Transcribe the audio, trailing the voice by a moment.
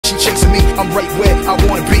chasing me. I'm right where I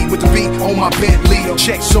wanna be with the beat on my Bentley.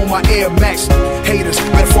 Checks on my Air Max. Haters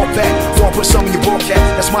better fall back before I put some in your ball cap.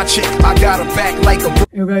 That's my chick, I got her back like a.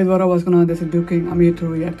 Yo guys, what up, what's going on? This is DoKing. I'm here to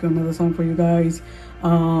react to another song for you guys.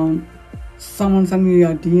 Someone sent me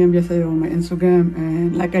a DM yesterday on my Instagram,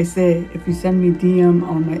 and like I said, if you send me DM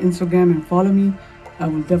on my Instagram and follow me, I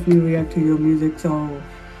will definitely react to your music. So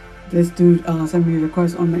this dude sent me a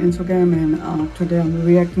request on my Instagram, and today I'm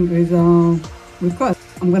reacting to his request.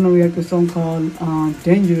 I'm gonna react to a song called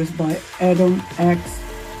Dangerous by Adam X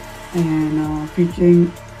and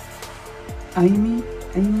featuring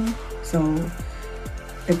Ft.Aimi. So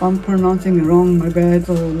if I'm pronouncing it wrong, my bad.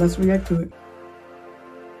 So let's react to it.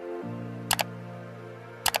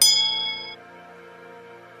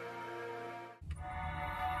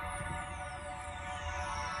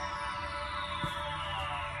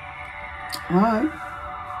 Alright.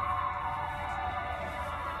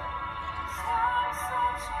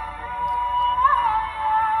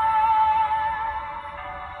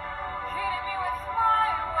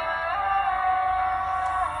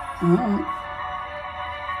 Alright.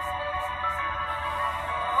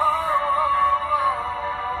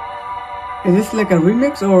 Is this like a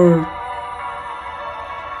remix or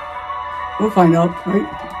we'll find out, right?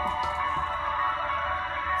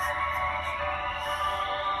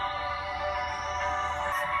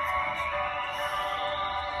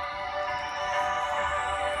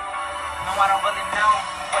 I don't really know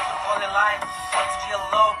what to call it like. What's your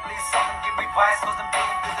low? Please someone give me advice, cause I'm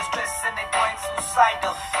dealing with the stress and they going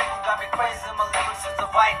suicidal. People got me crazy, my lyrics is a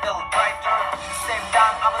vital. Brighter, same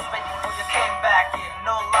time I was waiting for you came back.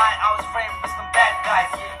 No lie, I was framed with some bad guys.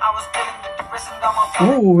 I was dealing with depression, got my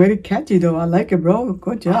oh, very catchy though. I like it, bro.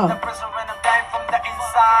 Good job. I'm dying from the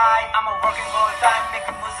inside. I'm working all the time,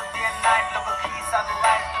 making music day and night. Local keys are the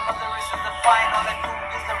light, my lyrics is the fine. All I do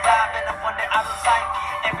is the rap, and one day I will sign.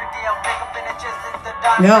 Every day I wake up and I just hit the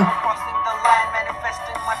dime. Yeah. I'm crossing the line,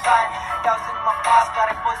 manifesting my time. Doubts in my past, got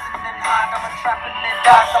it poison in heart. I'm a trap in the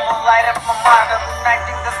dark, someone light up my mind. I'm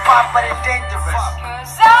igniting the spot, but it's dangerous.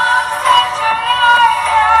 Cause I'm such a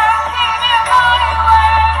liar, keep your body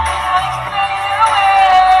away. Want to fade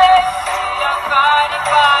away, till you're find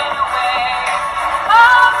a way.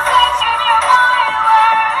 I'm searching your mind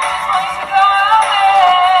away, just want to go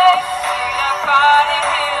away. Till you're fighting,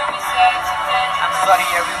 hear me say today. I'm sorry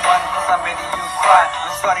everyone, cause I made you cry.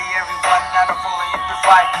 I'm sorry everyone, not a fool in the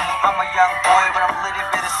fight. I'm a young boy, but I'm a little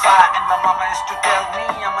bit aside. And my mama used to tell me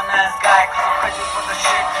I'm a nice guy, cause I'm crazy for the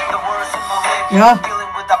shit, the words in my lip. Yeah.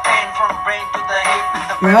 Dealing with the pain from brain to the hip. In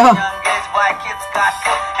the very young age, why kids got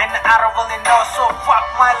killed. And I don't really know, so fuck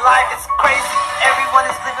my life, it's crazy. Everyone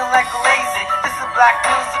is living like lazy. This is black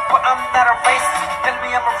music, but I'm not a racist. Tell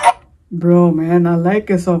me I'm a bro, man, I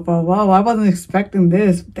like it so far. Wow, I wasn't expecting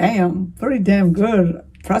this. Damn, pretty damn good.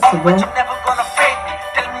 Impressive, bro. But you're never gonna fake me.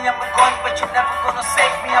 Tell me I'm going, but you're never gonna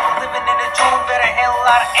save me. I'm living in a zone where I hell a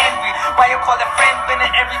lot of envy. Why you call a friend when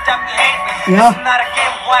every time you hate me? Yeah. It's not a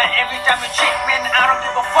game, why every time you cheat me? And I don't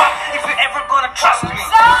give a fuck if you're ever gonna trust me.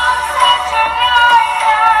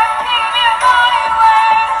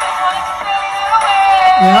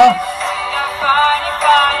 Yeah.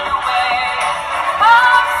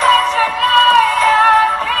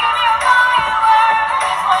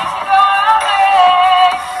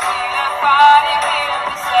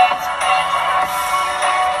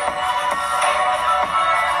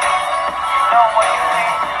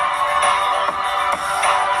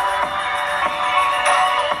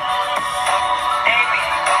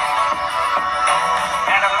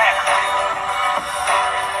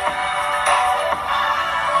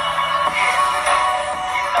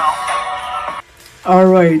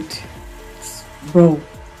 Alright, bro,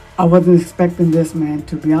 I wasn't expecting this, man,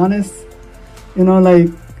 to be honest. You know, like,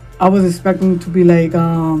 I was expecting to be like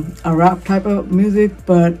a rap type of music,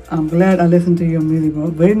 but I'm glad I listened to your music, bro.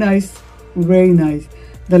 Very nice, very nice.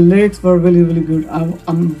 The lyrics were really, really good.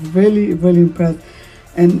 I'm really, really impressed.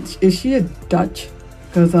 And is she a Dutch?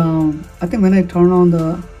 Because I think when I turn on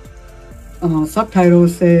the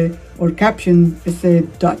subtitles say, or caption, it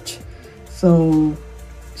said Dutch. So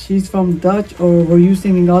she's from Dutch, or were you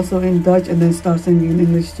singing also in Dutch and then start singing in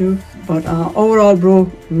English too? But overall,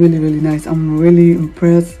 bro, really, really nice. I'm really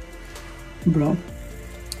impressed, bro.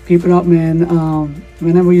 Keep it up, man.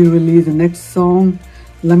 Whenever you release the next song,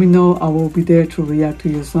 let me know. I will be there to react to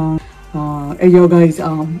your song. Hey, yo, guys,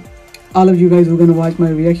 all of you guys who are gonna watch my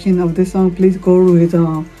reaction of this song, please go to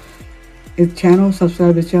his channel,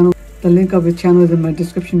 subscribe his channel. The link of his channel is in my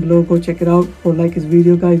description below. Go check it out or like his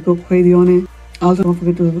video, guys. Go crazy on it. Also, don't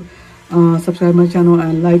forget to subscribe my channel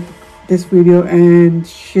and like this video and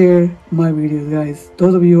share my videos, guys.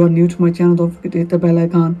 Those of you who are new to my channel, don't forget to hit the bell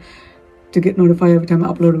icon to get notified every time I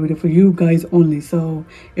upload a video, for you guys only. So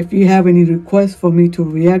if you have any requests for me to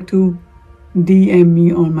react to, DM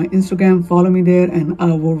me on my Instagram, follow me there, and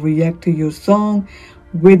I will react to your song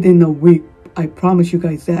within a week. I promise you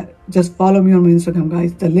guys that. Just follow me on my Instagram,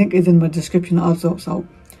 guys. The link is in my description also. So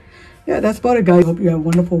yeah, that's about it, guys. Hope you have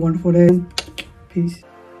a wonderful day. Peace.